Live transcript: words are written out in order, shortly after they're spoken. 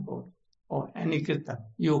any kirtan.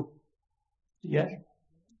 You. Yes?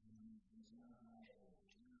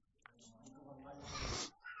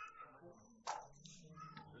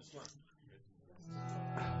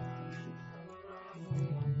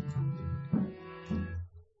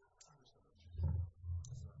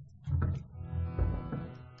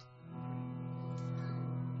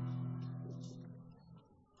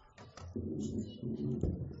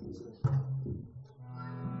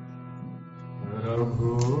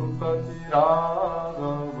 Raghupati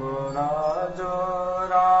Raghav राजो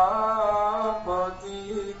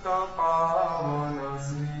पतित पावन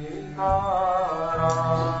सीताराम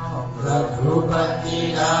रघुपति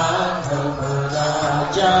राघव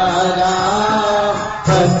राजा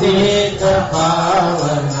पतित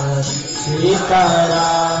पावन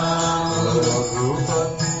सीताराम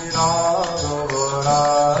रघुपति राघव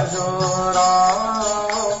राजो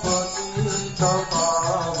पतित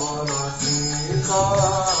पावन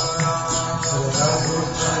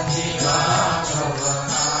रघुपति राघव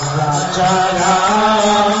राजा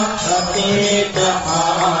पतित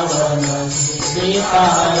पावन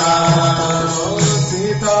सीताराम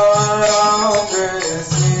सीताराम जय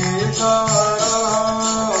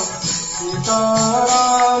सीताराम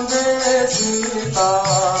सीताराम जय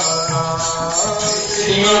सीताराम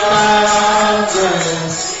सीताराम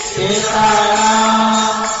जय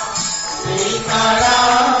सीताराम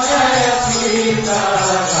सीताराम जय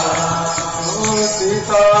सीताराम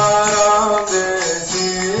सीताराम जय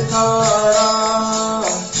सीताराम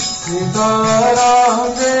सीताराम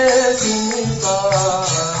जय सीताराम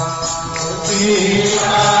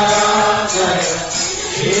सीताराम जय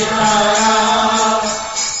सीताराम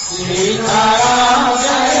सीताराम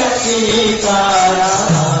जय सीताराम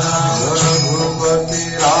रघुपति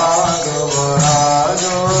राघव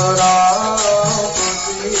राजो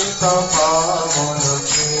पतित पावन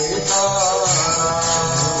सीताराम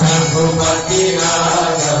रघुपति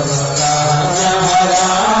राघव राजा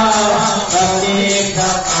पतित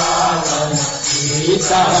पावन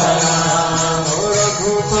सीताराम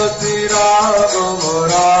रघुपति राघव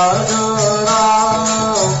राजो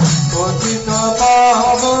पतित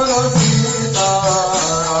पावन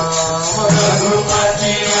सीताराम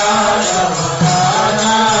रघुपति राघव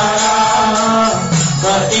राजा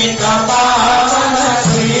पतित पावन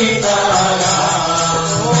सीताराम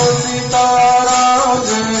सीताराम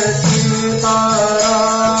जय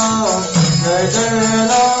सीताराम जय जय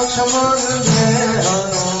लक्ष्मण जय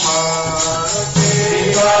हनुमान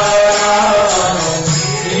सीताराम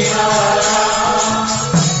सीताराम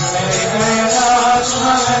जय जय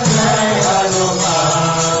लक्ष्मण जय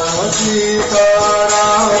हनुमान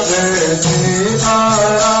सीताराम जय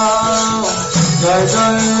सीताराम जय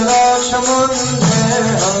जय लक्ष्मण जय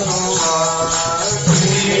हनुमान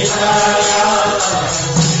सीताराम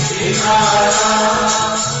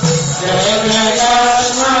सीताराम जय जय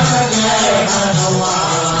लक्ष्मण जय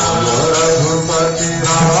हनुमान रघुपति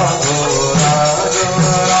राघव राजो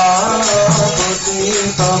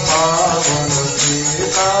पतित पावन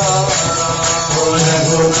सीताराम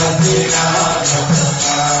रघुपति राघव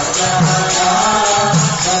राजा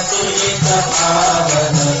पतित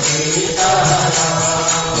पावन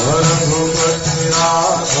सीताराम रघुपति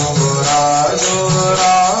राघव राजो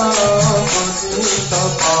पतित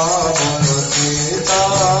पावन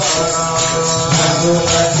सीताराम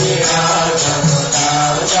रघुपति राघव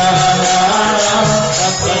राजा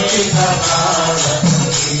पतित पावन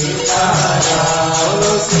सीताराम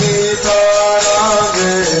सीताराम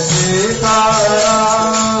जय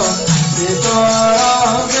सीताराम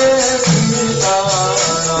सीताराम जय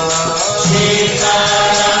सीताराम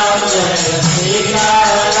सीताराम जय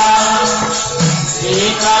सीताराम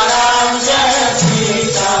सीताराम जय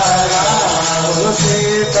सीताराम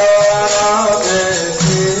सीताराम जय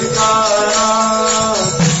सीताराम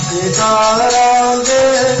सीताराम जय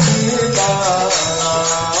सीताराम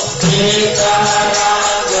सीताराम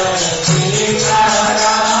जय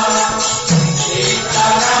सीताराम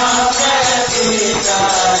सीताराम जय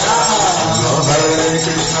सीताराम हरे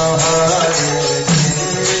कृष्ण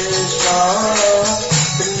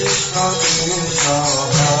कृष्ण कृष्ण कृष्ण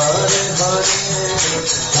हरे हरे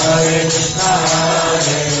हरे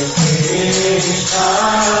कृष्ण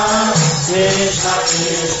कृष्ण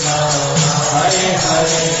कृष्ण हरे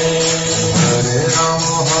हरे हरे राम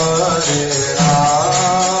हरे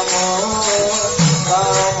राम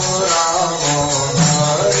राम राम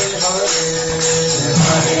हरे हरे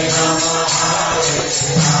हरे राम हरे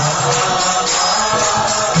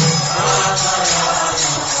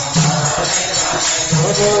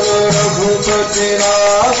रघुपति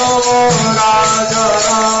राघव राजा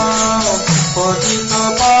पतित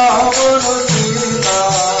पावन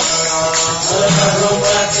सीताराम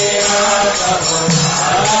रघुपति राघव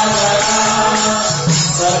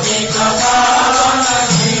पतित पावन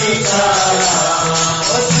सीताराम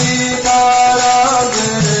सीताराम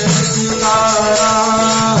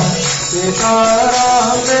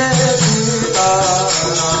सीताराम सीताराम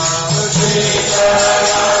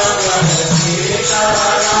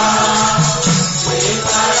सीताराम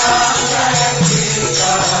सीताराम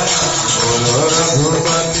सीताराम बोलो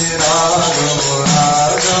रघुपति राघव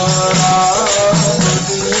राघव राम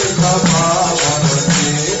पतित पावन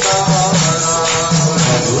सीताराम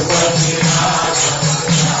रघुपति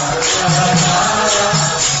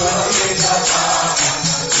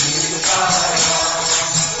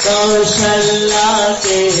कौशल्या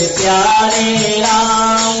के प्यारे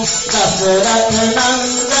राम दशरथ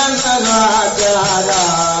नंदन राजा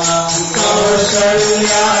राम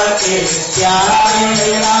कौशल्या के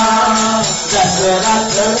प्यारे राम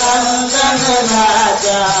दशरथ नंदन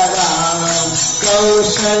राजा राम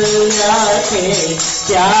कौशल्या के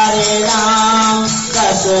प्यारे राम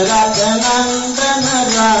दशरथ नंदन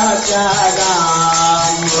राजा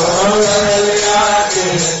राम कौशल्या के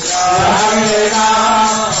प्यारे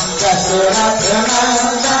राम दशरथ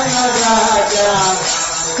नंदन राजा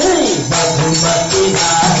रघुपति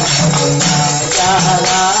राजा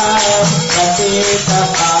राम पतित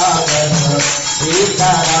पावन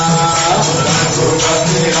सीताराम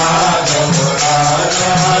रघुपति राघव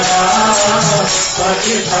राजा राम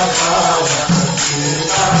पतित पावन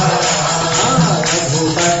सीताराम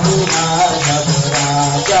रघुपति राघव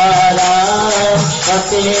राजा राम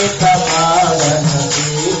पतित पावन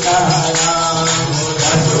सीताराम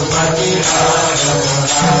रघुपति राघव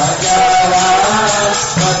राजा राम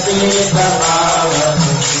पतित पावन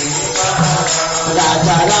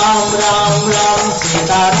राजा राम राम राम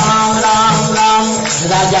सीता राम राम राम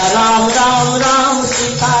राजा राम राम राम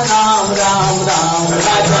सीता राम राम राम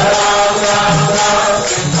राजा राम राम राम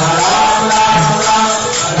सीता राम राम राम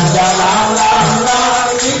राजा राम राम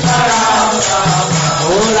राम सीता राम राम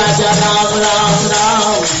ओ राजा राम राम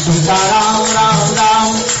राम सीता राम राम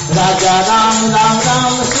राम राजा राम राम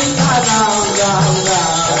राम सीता राम राम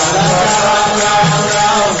राम राजा राम राम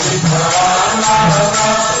राम सीता राम राम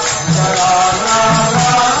राम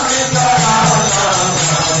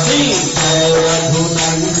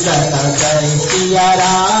रघुनंदन जय सिया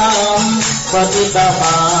राम पतित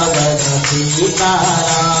पावन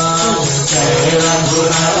सीताराम जय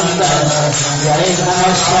रघुनंदन जय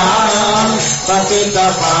घनश्याम पतित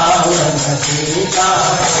पावन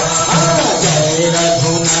सीताराम जय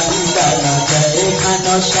रघुनंदन जय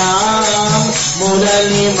घनश्याम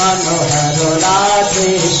मुरली मनोहर राधे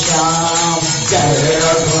श्याम जय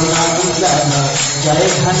रघुनंदन जय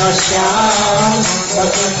घनश्याम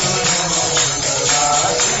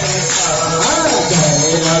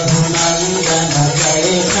जय रघुनंदन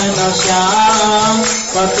जय घनश्याम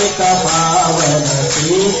पतित पावन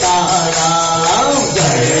सीताराम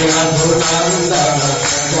जय रघुनंदन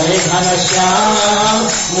जय घनश्याम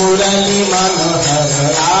मुरली मनोहर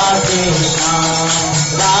राधे श्याम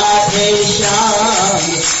राधे श्याम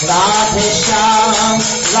राधे श्याम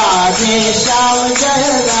राधे श्याम जय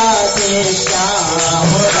राधे श्याम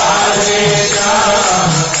राधे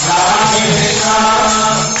श्याम राधे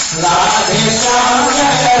श्याम राधे श्याम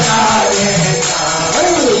जय राधे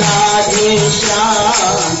राधे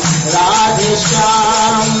श्याम राधे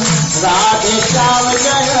श्याम राधे श्याम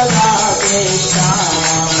जय राधे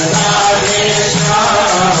श्याम राधे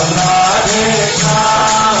श्याम राधे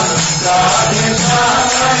श्याम राधे श्याम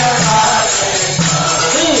जय राधे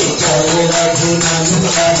जय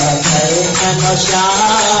रघुनंदन जय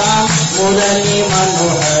घनश्याम मुरली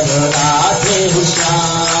मनोहर राधे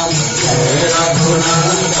श्याम जय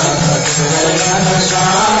रघुनंदन जय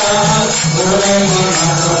घनश्याम मुरली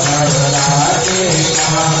मनोहर राधे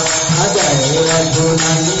श्याम जय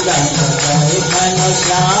रघुनंदन जय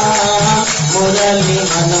घनश्याम मुरली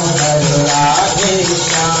मनोहर राधे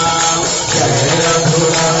श्याम जय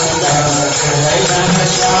रघुनंदन जय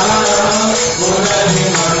घनश्याम मुरली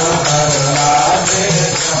मनोहर राधे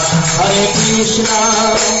हरे कृष्णा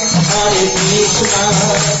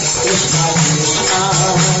कृष्णा कृष्णा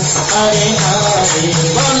हरे हरे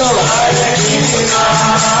बोलो हरे कृष्णा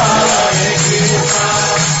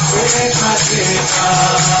कृष्णा कृष्णा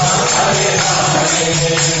हरे हरे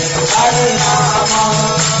हरे राम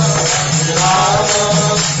राम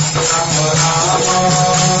राम राम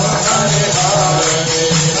हरे हरे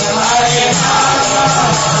हरे राम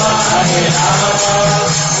हरे राम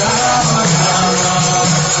राम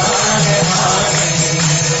राम हरे हरे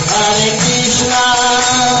हरे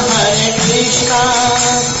कृष्णा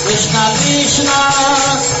कृष्णा कृष्णा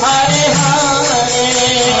हरे हरे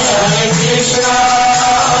हरे कृष्णा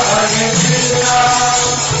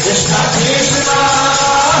कृष्णा कृष्णा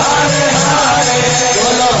हरे हरे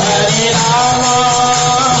बोलो Rama,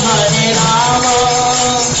 Hare Rama,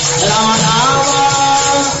 Rama Rama,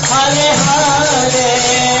 Hare Hare,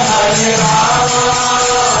 Hare Rama,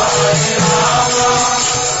 Hare Rama,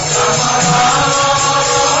 Rama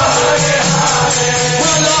Rama, Hare Hare.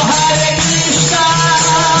 Bolo Hare Krishna,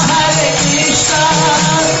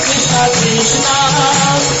 Krishna Krishna,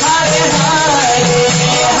 Hare Hare,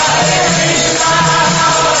 Hare Krishna,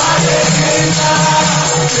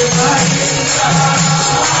 Krishna Krishna,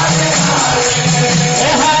 Hare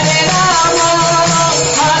Hare. Hare Rama,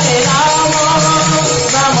 Hare Rama,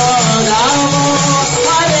 Rama Rama,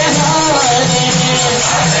 Hare Hare.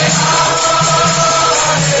 Hare Rama,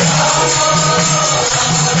 Hare Rama,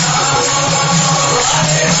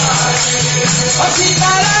 Hare Hare.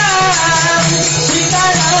 Sita Ram, Sita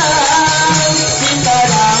Ram, Sita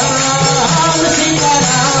Ram, Sita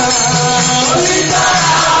Ram, Sita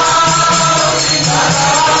Ram, Sita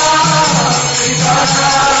Ram, Sita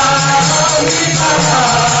Ram, Sita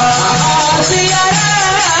Ram, Siya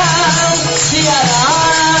Ram, Siya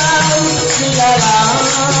Ram, Siya Ram,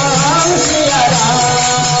 Siya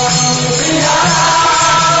Ram, Siya Ram,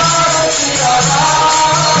 Siya Ram, Siya Ram.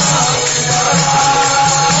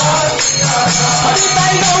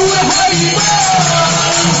 Hari Gaur, Hari Bol,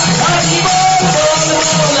 Hari Bol,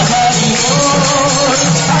 Hari Bol, Hari Bol,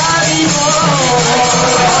 Hari Bol, Hari Bol,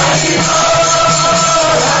 Hari Gaur,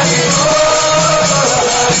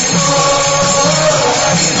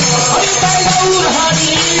 Hari Bol, Hari Bol, Hari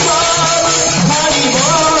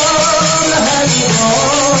Bol,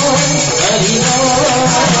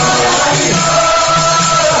 Hari Bol,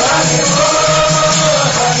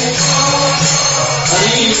 Hari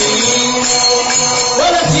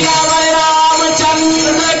बोल सिया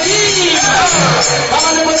रामचंद्र की,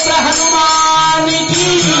 पवन पुत्र हनुमान की,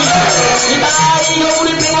 हिताई गौर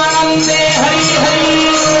प्रेमानंदे Hari Hari.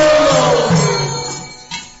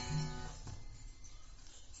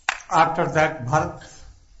 After that, Bharat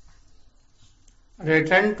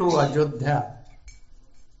returned to Ayodhya,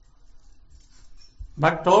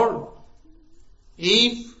 but told,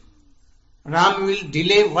 if Ram will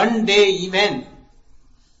delay one day even,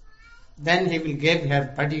 then he will give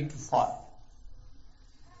her body to fall.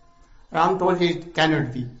 Ram told, it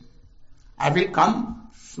cannot be. I will come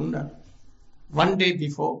sooner, one day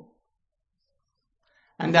before,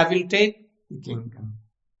 and I will take the kingdom.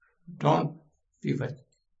 Don't be worried.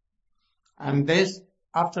 And this,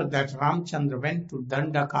 after that, Ramchandra went to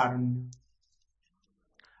Dandakaranya.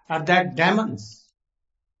 At that, demons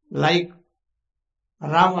like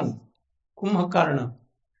Ravan, Kumbhakarna,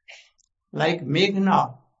 like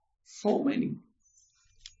Meghna, so many.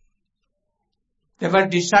 They were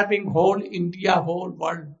disturbing whole India, whole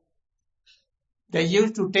world. They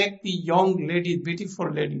used to take the young ladies, beautiful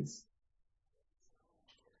ladies.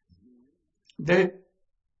 They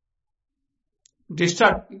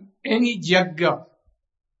disturb any yajna.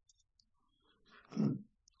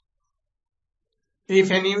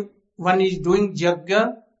 If anyone is doing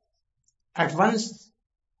yajna, at once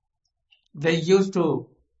they used to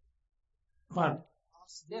what?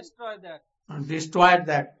 Destroy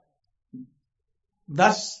that.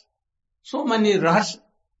 Thus, so many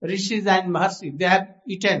rishis and maharshis, they have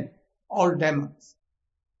eaten all demons.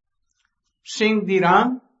 Seeing the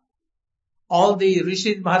Ram, all the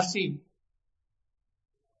rishis, maharshis,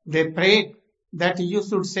 they prayed that you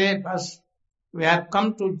should save us. We have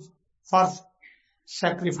come to for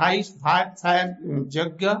sacrifice, fire,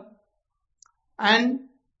 yajna, and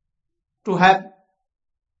to have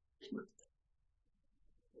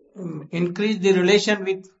increase the relation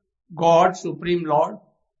with God, Supreme Lord.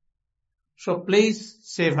 So please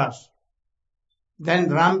save us. Then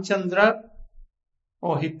Ramchandra,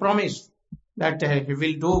 he promised that he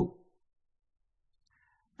will do.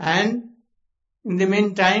 And in the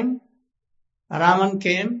meantime, Raman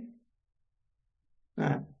came,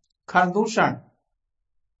 Khardushan.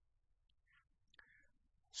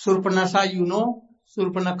 Surpanasha, you know,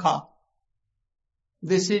 Surpanakha.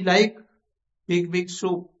 This is like big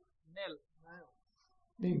soup.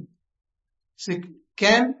 She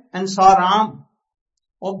came and saw Ram.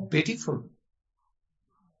 Oh, beautiful.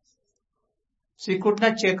 She could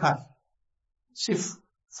not check her. She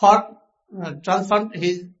transformed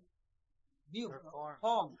his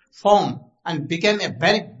form and became a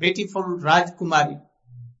very beautiful Rajkumari.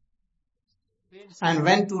 And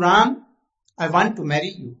went to Ram, I want to marry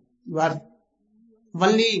you. You are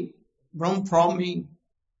only room from me.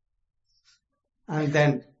 And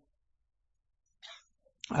then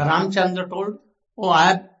Ramchandra told, I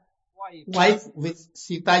have wife with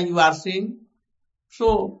Sita, you are seeing.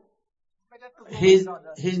 So,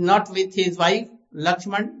 he's not with his wife,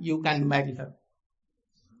 Lakshman, you can marry her.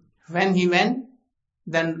 When he went,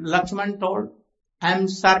 then Lakshman told, I am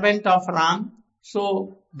servant of Ram,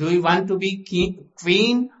 so do you want to be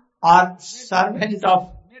queen or servant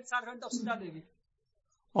of... Made servant of Sita Devi.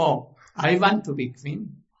 Oh, I want to be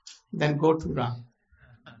queen. Then go to Ram.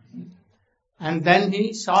 And then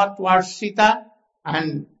he saw towards Sita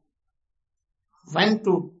and went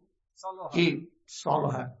to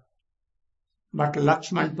swallow her. But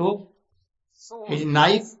Lakshman took his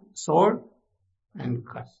knife, sword, and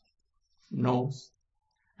cut nose.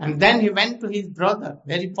 And then he went to his brother,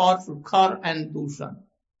 very powerful, Khar and Dushan.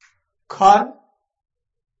 Khar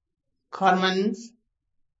means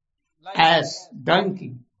ass,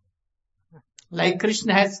 donkey. Like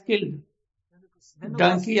Krishna has killed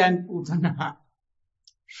donkey and Putana.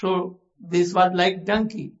 So this was like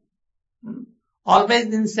donkey.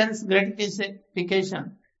 Always in sense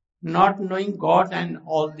gratification, not knowing God and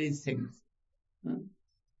all these things.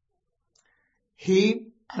 He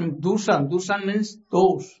and Dushan means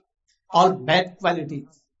those, all bad qualities.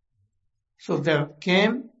 So they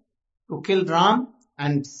came to kill Ram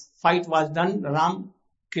and fight was done. Ram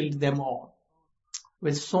killed them all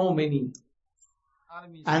with so many.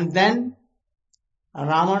 Armies. And then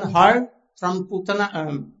Raman heard from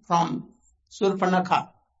from Surpanakha.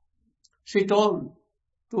 She told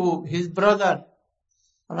to his brother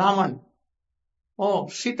Raman, oh,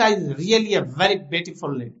 Sita is really a very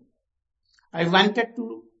beautiful lady. I wanted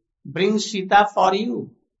to bring Sita for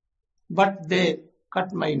you, but they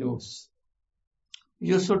cut my nose.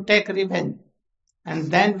 You should take revenge.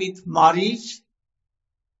 And then with marriage,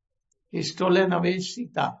 he stolen away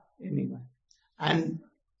Sita anyway, and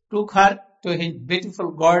took her to his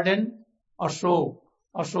beautiful garden, Ashok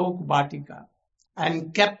Vatika,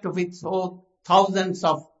 and kept with thousands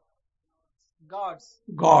of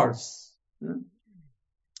gods.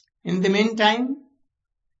 In the meantime,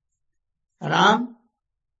 Ram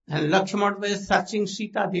and Lakshman were searching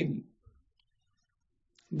Sita Devi.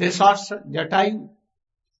 They saw Jatayu.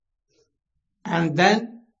 And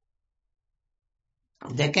then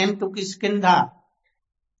they came to Kiskindha.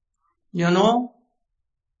 You know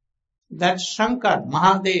that Shankar,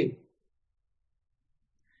 Mahadev,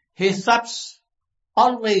 he serves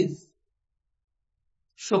always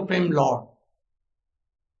Supreme Lord.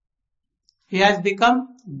 He has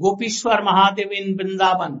become Gopishwar Mahadev in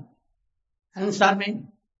Vrindavan and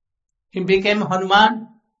serving. He became Hanuman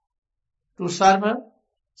to serve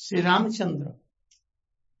Sri Ramchandra.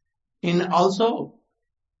 In also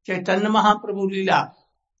Chaitanya Mahaprabhu Leela,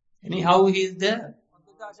 anyhow he is there.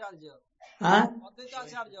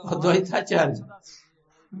 Advaitacharya.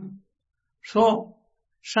 So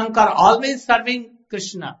Shankar always serving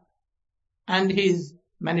Krishna and his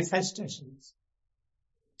manifestations.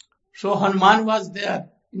 So Hanuman was there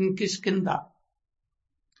in Kiskindha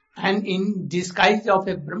and in disguise of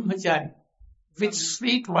a brahmachari with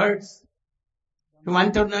sweet words. You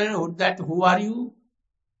want to know that who are you?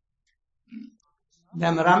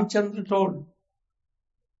 Then Ramchandra told,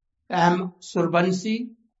 I am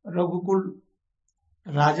Surbansi, Raghukul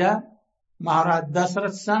Raja, Maharaj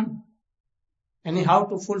Dasarath's son. Anyhow,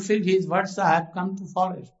 to fulfill his words, I have come to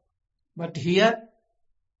forest. But here,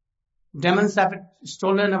 demons have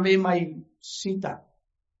stolen away my Sita.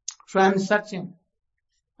 So I am searching.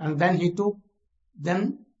 And then he took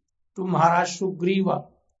them to Maharaj Sugriva,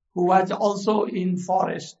 who was also in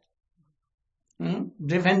forest,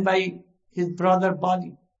 driven by his brother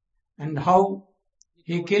Bali. And how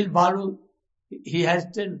he killed Balu, he has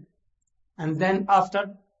told. And then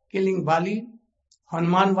after killing Bali,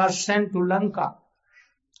 Hanuman was sent to Lanka.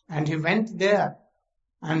 And he went there.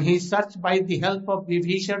 And he searched by the help of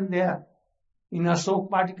Vibhishan there in Ashok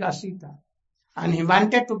Vatika Sita. And he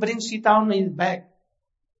wanted to bring Sita on his back.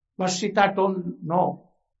 But Sita told,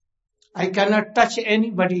 no, I cannot touch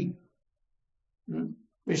anybody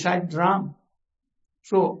besides Ram.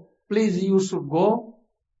 So please you should go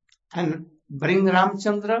and bring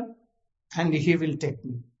Ramchandra and he will take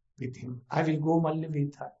me with him. I will go only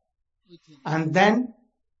with her. And then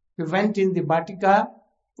he went in the Vatika,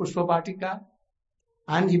 Pushpa Vatika,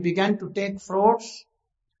 and he began to take fruits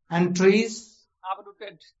and trees.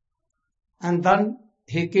 And then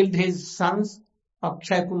he killed his sons,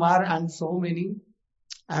 Akshay Kumar and so many.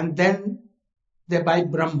 And then they by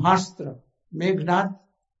Brahmastra, Meghnad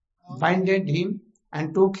binded him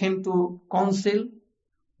and took him to council.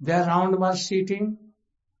 Their round was sitting.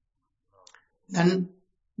 Then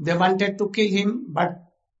they wanted to kill him, but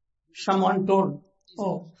someone told,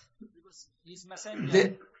 oh,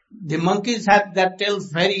 the monkeys have their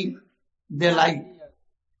tails they like.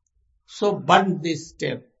 So burn this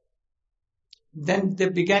tail. Then they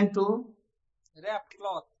began to wrap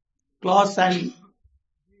cloth cloth and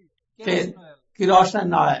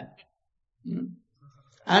kerosene oil.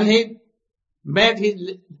 And he made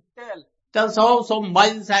his tail so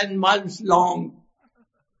miles and miles long.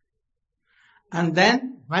 And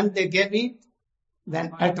then when they gave it,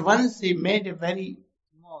 then at once he made a very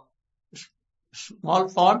small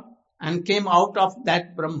form and came out of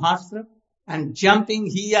that Brahmastra and jumping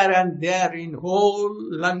here and there in whole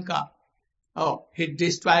Lanka. Oh, he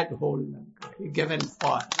destroyed whole Lanka. He gave an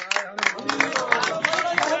fire.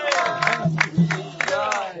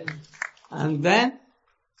 And then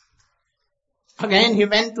again he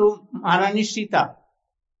went to Maharani Sita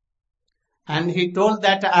and he told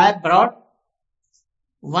that I brought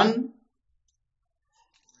one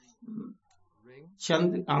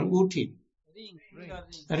Anguti,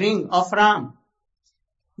 ring of Ram,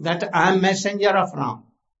 that I am messenger of Ram.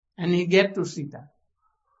 And he gave to Sita.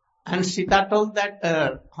 And Sita told that,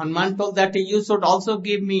 Hanuman told that you should also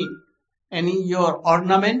give me any your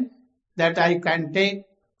ornament that I can take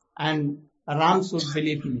and Ram should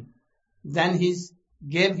believe me. Then he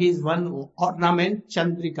gave his one ornament,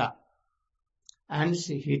 Chandrika. And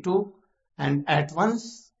he took and at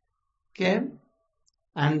once came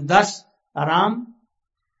and thus Ram,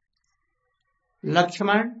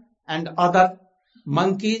 Lakshman and other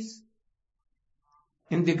monkeys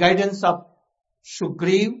in the guidance of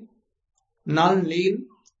Sugriv, Nal, Neel,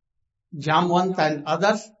 Jamwant and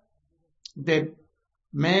others, they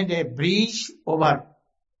made a bridge over.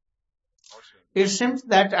 It seems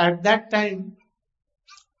that at that time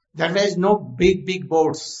there was no big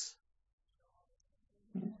boats,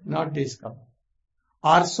 not discovered,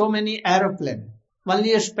 or so many aeroplanes.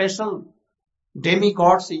 Only a special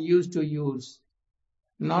demigods used to use,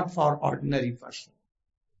 not for ordinary person.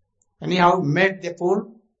 Anyhow, made the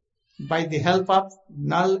pool by the help of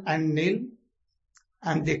Nal and Nil,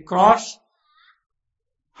 and they crossed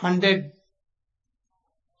 100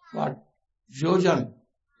 Jojan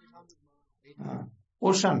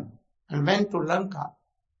ocean and went to Lanka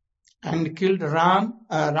and killed Ravan,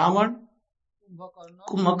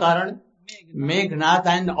 Kumbhakarna, Meghnad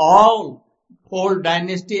and all whole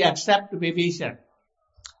dynasty except Vibhishan.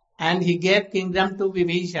 And he gave kingdom to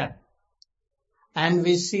Vibhishan. And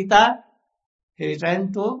with Sita, he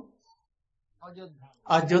returned to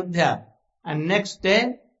Ajodhya. And next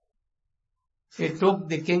day, he took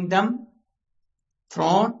the kingdom,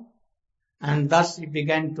 throne, and thus he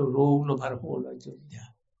began to rule over whole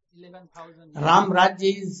Ajodhya. 11,000. Ram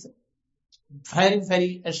Rajya is very,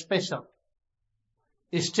 very special.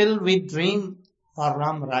 Still we dream for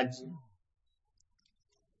Ram Rajya.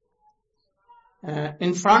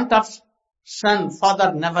 In front of son,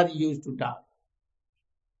 father never used to die.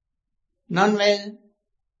 None were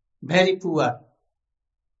very poor.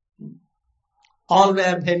 All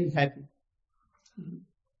were very happy.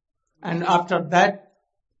 And after that,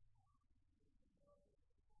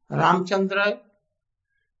 Ramchandra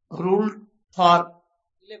ruled for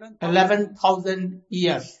 11,000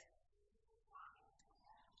 years.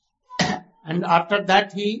 And after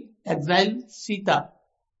that he exiled Sita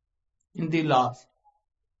in the last.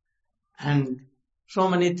 And so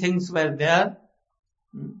many things were there.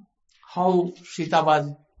 How Sita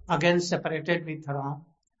was again separated with Ram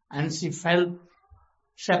and she felt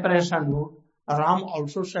separation mood. Ram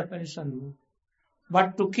also separation mood.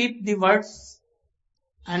 But to keep the words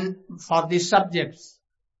and for the subjects,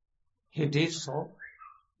 he did so.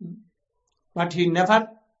 But he never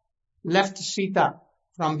left Sita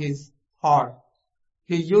from his heart.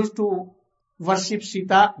 He used to worship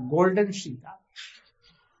Sita, golden Sita.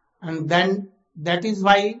 And then that is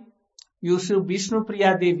why you see Vishnu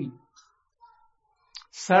Priya Devi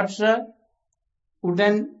serves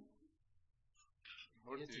wooden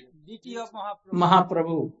deity of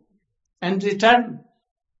Mahaprabhu and return.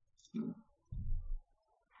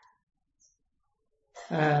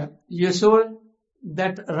 You saw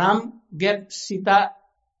that Ram get Sita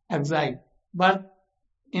exiled, but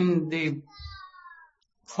in the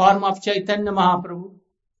form of Chaitanya Mahaprabhu.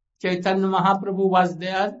 Chaitanya Mahaprabhu was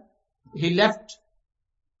there. He left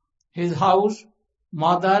his house,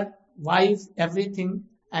 mother, wife, everything,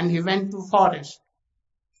 and he went to forest.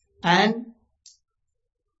 And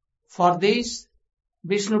for this,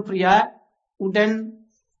 Vishnu Priya, wooden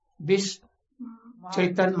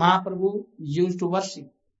Chaitanya Mahaprabhu used to worship.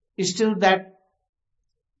 Still that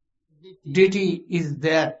deity is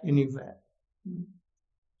there anywhere.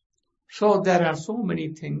 So there are so many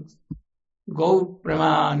things. Gaur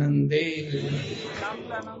Premanande.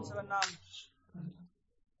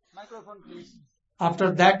 Microphone, please.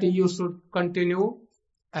 After that, you should continue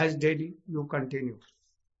as daily. You continue.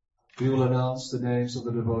 We will announce the names of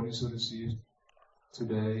the devotees who received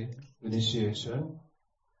today initiation.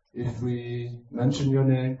 if we mention your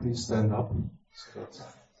name, please stand up so that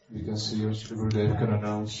we can see you. Shri Gurudev can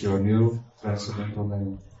announce your new transcendental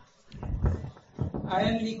name. I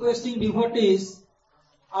am requesting devotees,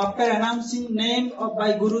 after announcing name of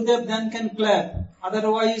by Gurudev, then can clap.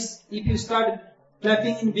 Otherwise, if you start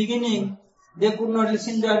clapping in beginning, they could not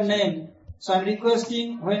listen their name. So I am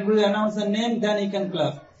requesting, when Gurudev announce the name, then you can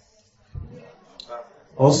clap.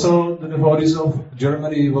 Also, the devotees of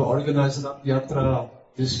Germany will organize an Yatra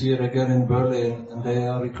this year again in Berlin, and they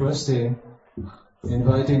are requesting,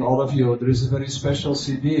 inviting all of you. There is a very special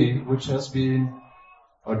CD which has been,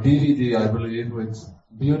 or DVD I believe, with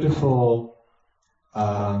beautiful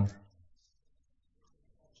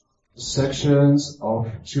sections of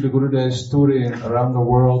Srila Gurudev's touring around the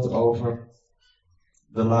world over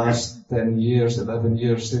the last 10 years, 11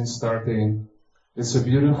 years since starting. It's a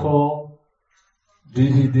beautiful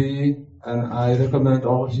DVD, and I recommend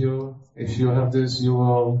all of you, if you have this, you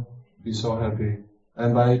will be so happy.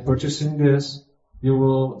 And by purchasing this, you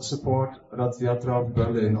will support Rath Yatra of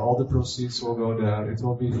Berlin. All the proceeds will go there. It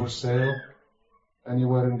will be for sale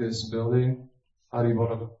anywhere in this building. Hari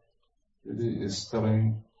Bol is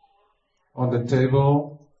telling on the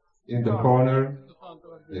table, in the corner,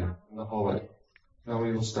 in the hallway. Now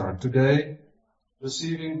we will start. Today,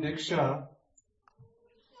 receiving Diksha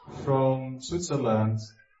from Switzerland.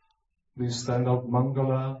 Please stand up,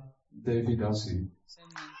 Mangala Devi Dasi.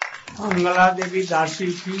 Mangala Devi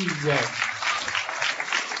Dasi ki jai.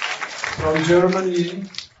 From Germany,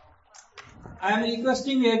 I am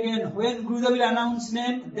requesting again, when Gurudev will announce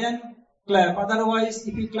name, then clap. Otherwise,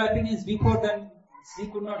 if you clapping is before, then he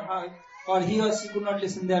could not have, or he or she could not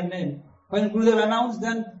listen their name. When Gurudev announce,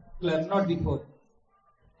 then clap, not before.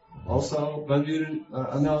 also when we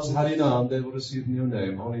announce Harinam, they will receive new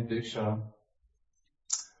name, only Diksha.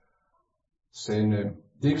 Same name.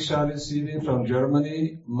 Diksha receiving from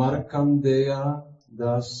Germany, Markandeya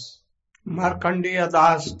Das. Markandeya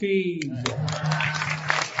Das ki jai.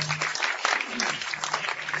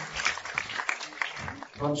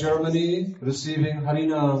 From Germany, receiving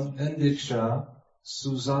Harinam and Diksha,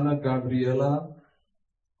 Susanna Gabriela.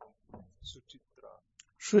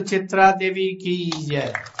 Suchitra Devi ki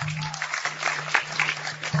jai.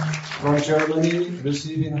 From Germany,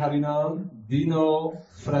 receiving Harinam, Dino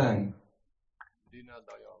Frank.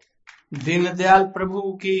 Dindayal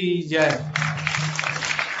Prabhu ki jai.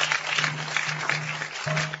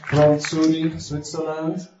 From Zurich,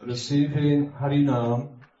 Switzerland, receiving Harinam,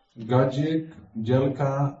 Gajik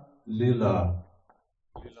Jelka Lila.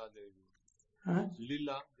 Huh?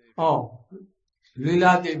 Oh,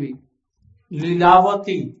 Leela Devi.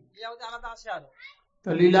 Leelavati.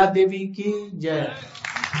 तो लीला देवी की जय.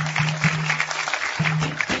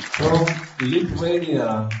 From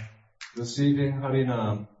Lithuania, receiving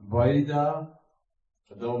Harinam, Vaida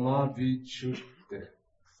Doma Vichute.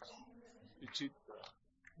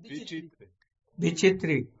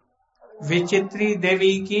 विचित्री. विचित्री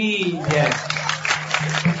देवी की जय.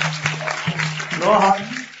 No,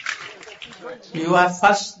 you are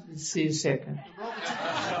first, she is second.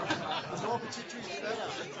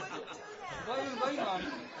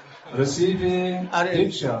 Receiving अरे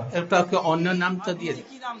Diksha. एक आपके अन्य नाम तो दिए.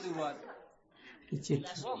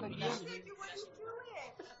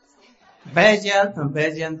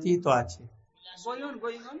 वैजयंती तो अच्छे.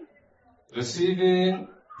 Receiving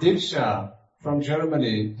Diksha from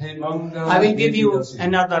Germany, Hemanga. I will give you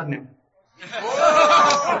another name.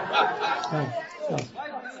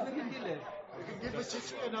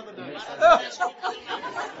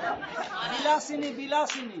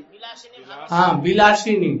 Bilasini. हाँ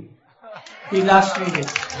बिलासिनी. बिलासिनी.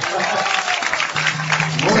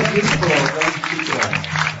 More beautiful than Chitra.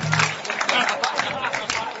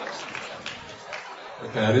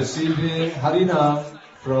 Okay, receiving Harinam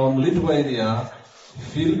from Lithuania,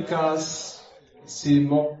 Filkas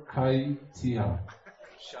Simokaitia.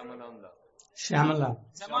 Shyamala.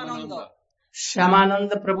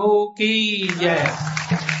 Shyamanand प्रभु की जय.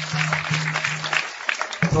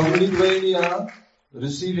 From Lithuania,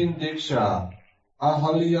 receiving Diksha,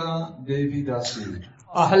 Ahalya Devi Dasi.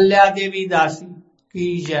 Ahalya देवी दासी की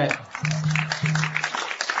जय.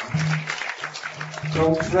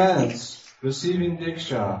 From France, receiving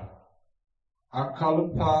Diksha,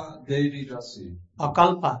 Akalpa Devi Dasi.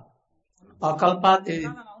 अकल्पा देवी.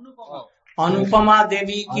 अनुपमा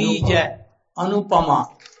देवी की जय. Anupama.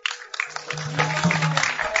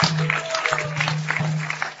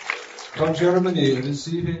 From Germany,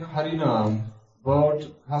 receiving Harinam, both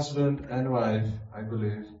husband and wife, I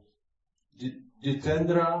believe.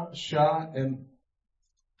 Jitendra Shah and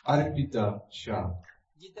Arpita Shah.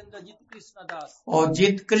 और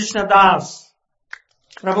जीत कृष्ण दास.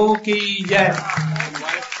 प्रभु की जय।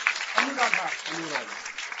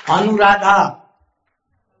 Anuradha.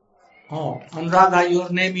 Oh, Anuradha, your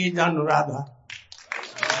name is Anuradha.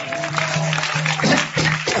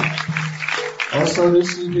 Also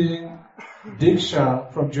receiving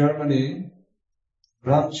Diksha from Germany,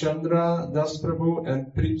 Ramchandra Das Prabhu and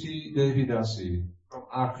Priti Devi Dasi from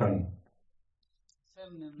Aachen.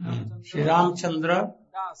 Shri Ramchandra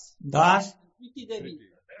Das Priti Devi.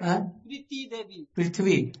 Huh? Priti Devi.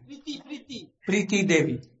 Prithvi. Priti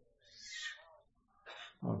Devi.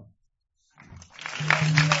 Oh.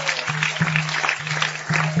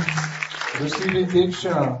 Receiving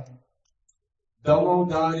Diksha,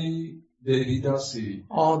 Damodari Devi Dasi.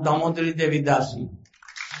 Oh, Damodari Devi Dasi.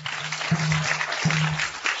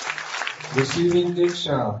 Receiving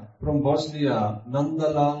Diksha from Bosnia,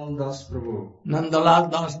 Nandalal Das Prabhu. Nandalal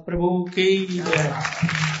Das Prabhu ki jai.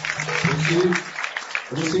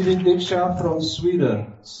 Receiving Diksha from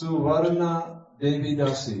Sweden, Suvarna Devi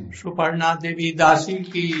Dasi. Suparna Devi Dasi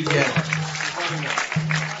ki jai.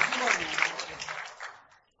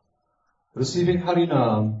 Receiving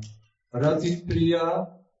Harinam, Ratipriya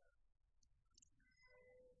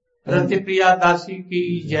Ratipriya Dasi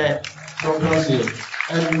ki jai. from Brazil,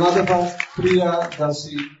 and Madhava Priya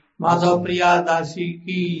Dasi. Madhav Priya Dasi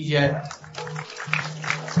ki jai.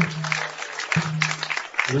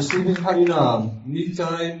 Receiving Harinam,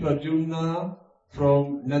 Nitai Pradyumna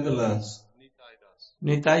from Netherlands.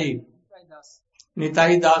 Nitai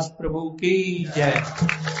Das Prabhu ki jai.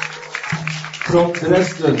 From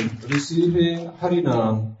Dresden, receiving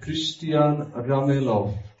Harinam, Christian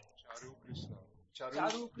Ramelov.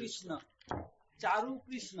 Charu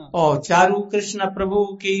Krishna. Oh, Charu Krishna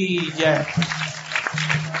Prabhu ki jai.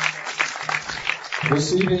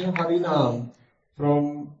 Receiving Harinam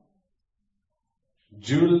from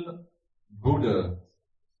Jules Buddha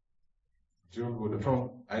from,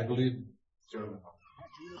 I believe, German.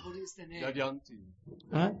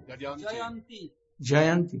 Huh?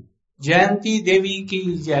 Jayanti. Jayanti Devi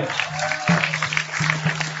ki jai.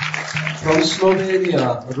 From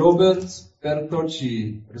Slovenia, Robert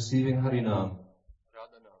Bertocci, receiving Harinam.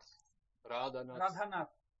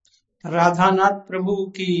 Radhanath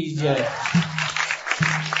Prabhu ki jai.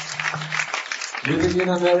 Living in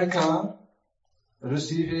America,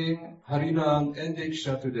 receiving Harinam and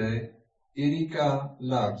Diksha today, Erika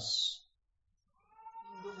Lux.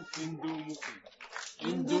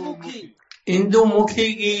 Indu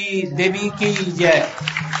Mukhi ki Devi ki jai.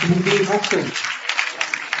 Indi Mukhi.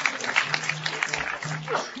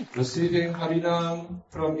 Receiving Harinam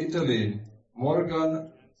from Italy,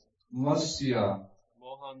 Morgan Marcia.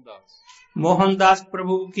 Mohandas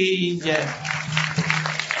Prabhu ki jai.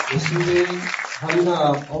 Receiving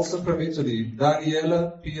Harinam also from Italy,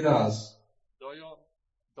 Daniela Piras.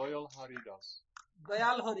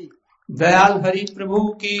 Dayal Hari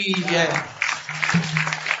Prabhu ki jai.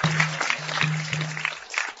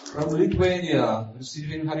 From Lithuania,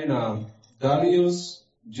 receiving Harinam, Darius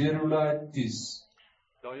Gerulaitis.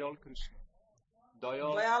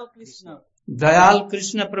 Dayal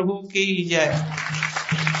Krishna Prabhu ki jai.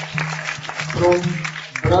 From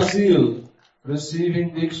Brazil,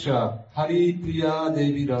 receiving Diksha, Hari Priya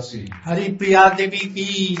Devi Dasi. Hari Priya Devi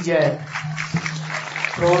ki jai.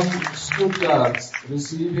 From Stuttgart,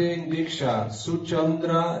 receiving Diksha,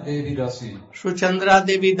 Suchandra Devi Dasi. Suchandra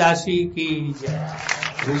Devi Dasi ki jai.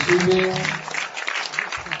 Receiving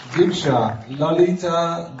Diksha,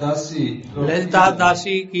 Lalita Dasi. from Lalita India.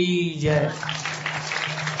 Dasi ki jai.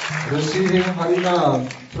 Receiving Harinam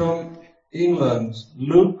from England,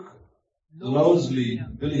 Luke Losley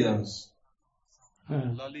Williams.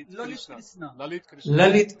 Lalit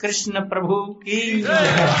Krishna Prabhu ki jai.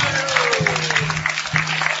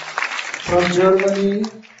 From Germany,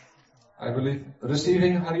 I believe,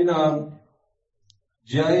 receiving Harinam,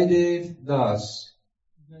 Jayadev Das.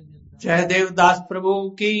 Jaydev Das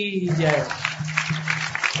Prabhu ki jai.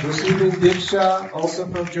 Receiving Diksha, also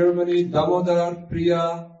from Germany, Damodar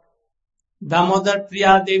Priya. Damodar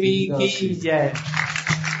Priya Devi ki jai.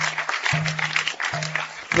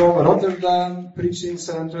 From Rotterdam Preaching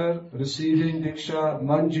Center, receiving Diksha,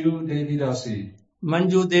 Manju Devi Dasi.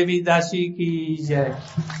 Manju Devi Dasi ki jai.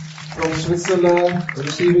 From Switzerland,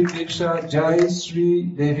 receiving Diksha, Jai Sri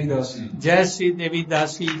Devi Dasi. Jai Sri Devi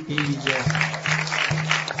Dasi ki jai.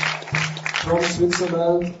 From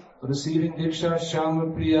Switzerland, receiving Diksha, Shama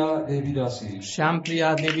Priya Devi Dasi. Sham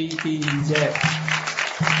Priya Devi ki jai.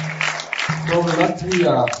 From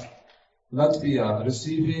Latvia,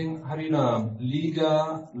 receiving Harinam,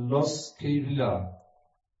 Liga Los Kevila.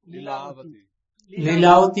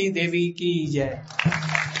 Lilavati Devi ki jai.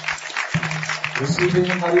 Receiving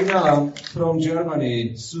Harinam from Germany,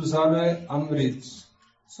 Susanne Amrit.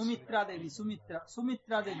 Sumitra Devi,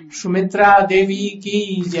 Sumitra Devi. Sumitra देवी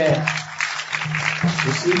की जय।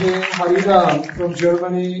 Receiving Harinam from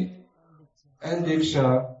Germany and Diksha,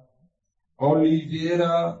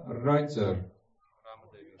 Oliveira Reuter.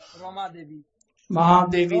 Rama Devi.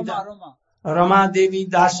 Mahadevi Roma. Rama Devi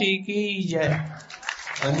दासी की जय।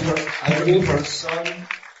 And I believe her son,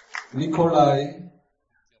 Nikolai.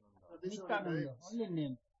 Nityananda.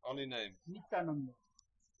 Only name. Nityananda.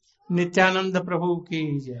 Nityanand प्रभु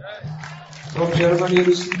की जय। From Germany,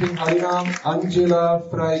 receiving Harinam, Angela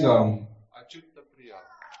Freigam.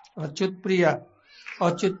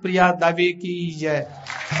 Achyut Priya Devi की जय।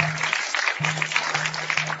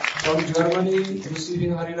 From Germany,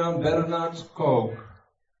 receiving Harinam, Bernard Koch.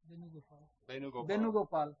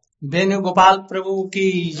 Venugopal. Venugopal प्रभु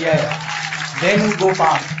की जय।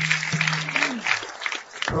 Venugopal.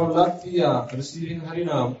 From Latvia, receiving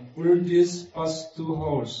Harinam, Uldis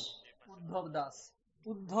Pastuhos.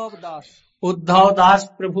 Uddhav Das.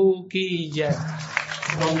 प्रभु की जय।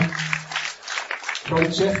 From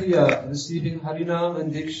Czechia, receiving Harinam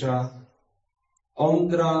and Diksha,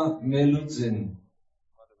 Ondra Meludzin.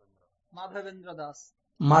 Madhavendra Das.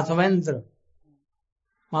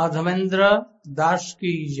 Madhavendra दास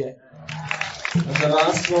की जय। And the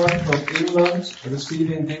last one from England,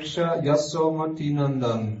 receiving Diksha, Yasomati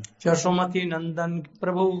Nandan. Yashomati नंदन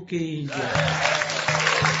प्रभु की जय।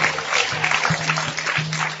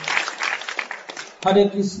 Hare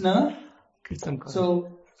Krishna. कीर्तन करो। So,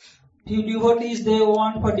 few devotees they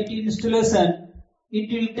want for detailed installation.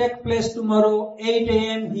 It will take place tomorrow 8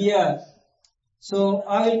 a.m. here. So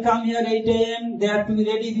I will come here 8 a.m. They have to be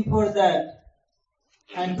ready before that.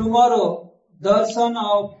 And tomorrow, darshan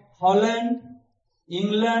of Holland,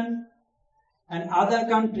 England, and other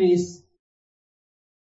countries